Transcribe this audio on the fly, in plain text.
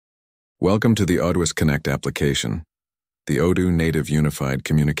Welcome to the Oduist Connect application, the Odoo native unified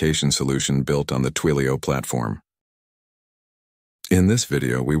communication solution built on the Twilio platform. In this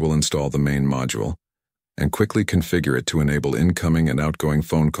video, we will install the main module and quickly configure it to enable incoming and outgoing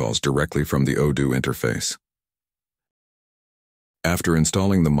phone calls directly from the Odoo interface. After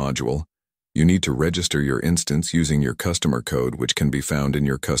installing the module, you need to register your instance using your customer code, which can be found in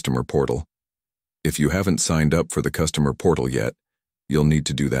your customer portal. If you haven't signed up for the customer portal yet, you'll need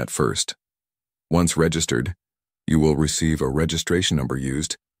to do that first. Once registered, you will receive a registration number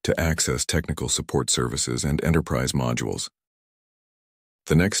used to access technical support services and enterprise modules.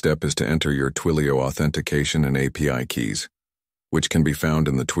 The next step is to enter your Twilio authentication and API keys, which can be found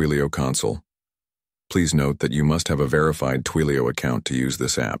in the Twilio console. Please note that you must have a verified Twilio account to use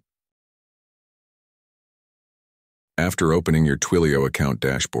this app. After opening your Twilio account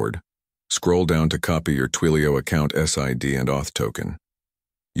dashboard, scroll down to copy your Twilio account SID and auth token.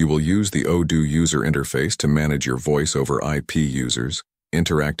 You will use the Odoo user interface to manage your voice over IP users,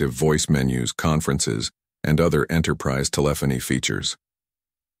 interactive voice menus, conferences, and other enterprise telephony features.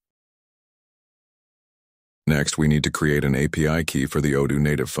 Next, we need to create an API key for the Odoo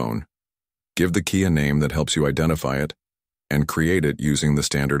native phone. Give the key a name that helps you identify it, and create it using the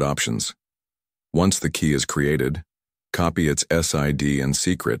standard options. Once the key is created, copy its SID and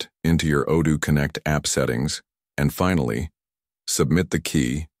secret into your Odoo Connect app settings, and finally, submit the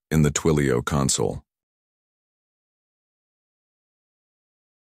key in the Twilio console.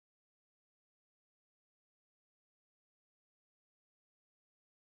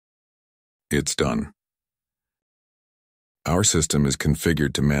 It's done. Our system is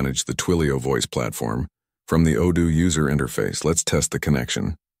configured to manage the Twilio voice platform from the Odoo user interface. Let's test the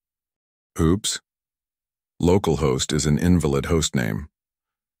connection. Oops. Localhost is an invalid hostname.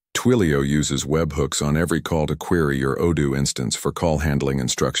 Twilio uses webhooks on every call to query your Odoo instance for call handling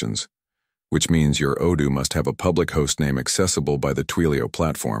instructions, which means your Odoo must have a public hostname accessible by the Twilio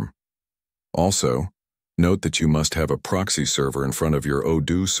platform. Also, note that you must have a proxy server in front of your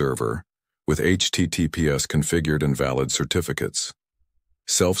Odoo server with HTTPS configured and valid certificates.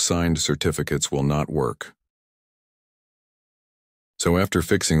 Self-signed certificates will not work. So after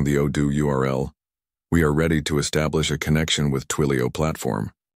fixing the Odoo URL, we are ready to establish a connection with Twilio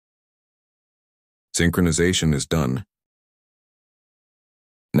platform. Synchronization is done.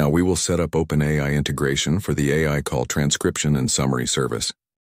 Now we will set up OpenAI integration for the AI call transcription and summary service.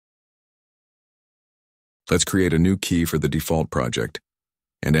 Let's create a new key for the default project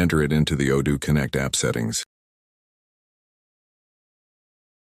and enter it into the Odoo Connect app settings.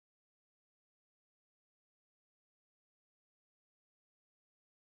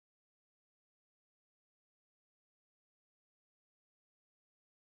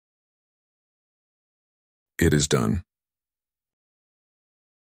 It is done.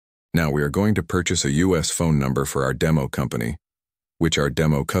 Now we are going to purchase a US phone number for our demo company, which our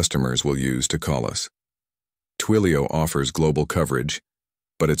demo customers will use to call us. Twilio offers global coverage,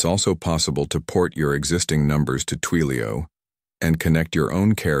 but it's also possible to port your existing numbers to Twilio and connect your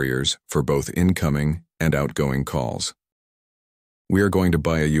own carriers for both incoming and outgoing calls. We are going to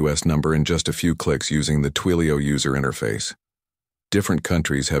buy a US number in just a few clicks using the Twilio user interface. Different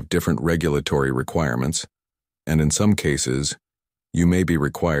countries have different regulatory requirements, and in some cases, you may be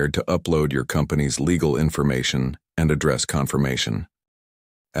required to upload your company's legal information and address confirmation.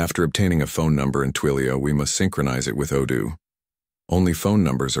 After obtaining a phone number in Twilio, we must synchronize it with Odoo. Only phone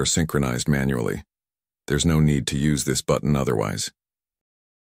numbers are synchronized manually. There's no need to use this button otherwise.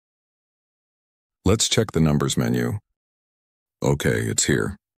 Let's check the numbers menu. Okay, it's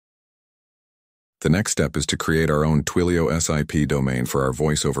here. The next step is to create our own Twilio SIP domain for our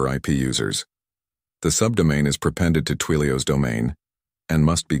voice over IP users. The subdomain is prepended to Twilio's domain and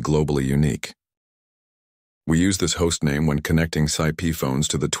must be globally unique. We use this hostname when connecting SIP phones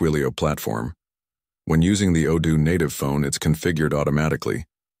to the Twilio platform. When using the Odoo native phone, it's configured automatically,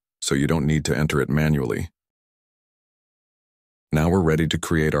 so you don't need to enter it manually. Now we're ready to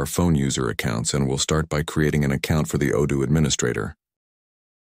create our phone user accounts, and we'll start by creating an account for the Odoo administrator.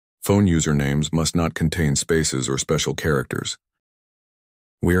 Phone usernames must not contain spaces or special characters.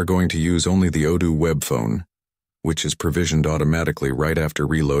 We are going to use only the Odoo web phone, which is provisioned automatically right after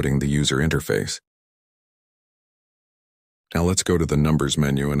reloading the user interface. Now let's go to the numbers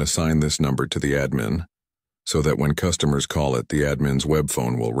menu and assign this number to the admin, so that when customers call it, the admin's web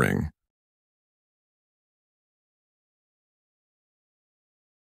phone will ring.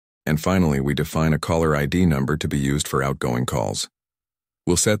 And finally, we define a caller ID number to be used for outgoing calls.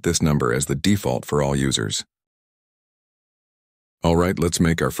 We'll set this number as the default for all users. All right, let's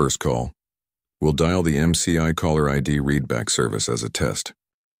make our first call. We'll dial the MCI caller ID readback service as a test.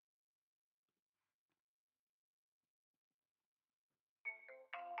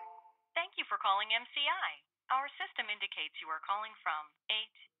 calling MCI. Our system indicates you are calling from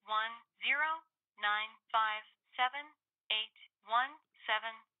 810-957-8170.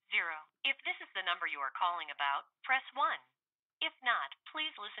 If this is the number you are calling about, press 1. If not,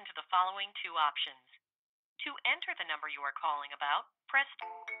 please listen to the following two options. To enter the number you are calling about, press...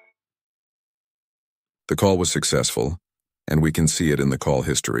 The call was successful, and we can see it in the call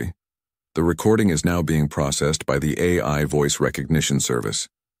history. The recording is now being processed by the AI voice recognition service.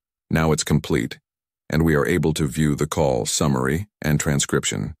 Now it's complete, and we are able to view the call summary and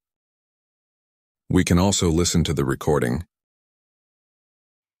transcription. We can also listen to the recording.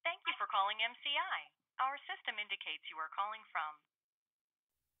 Thank you for calling MCI. Our system indicates you are calling from...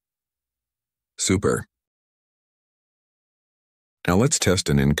 Super. Now let's test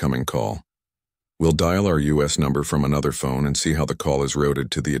an incoming call. We'll dial our US number from another phone and see how the call is routed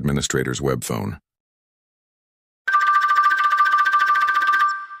to the administrator's web phone.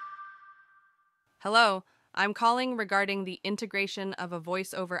 Hello, I'm calling regarding the integration of a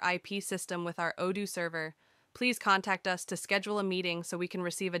voice-over IP system with our Odoo server. Please contact us to schedule a meeting so we can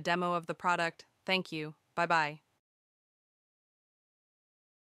receive a demo of the product. Thank you. Bye-bye.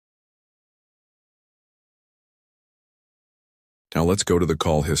 Now let's go to the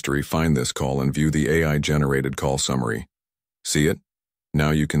call history, find this call, and view the AI-generated call summary. See it?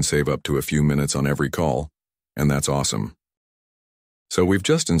 Now you can save up to a few minutes on every call, and that's awesome. So we've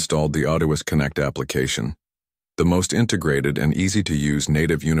just installed the Oduist Connect application, the most integrated and easy-to-use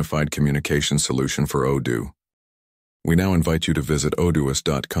native unified communication solution for Odoo. We now invite you to visit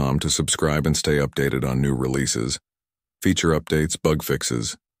oduist.com to subscribe and stay updated on new releases, feature updates, bug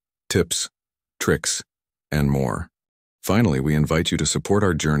fixes, tips, tricks, and more. Finally, we invite you to support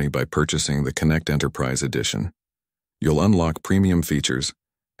our journey by purchasing the Connect Enterprise Edition. You'll unlock premium features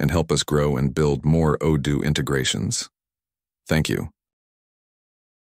and help us grow and build more Odoo integrations. Thank you.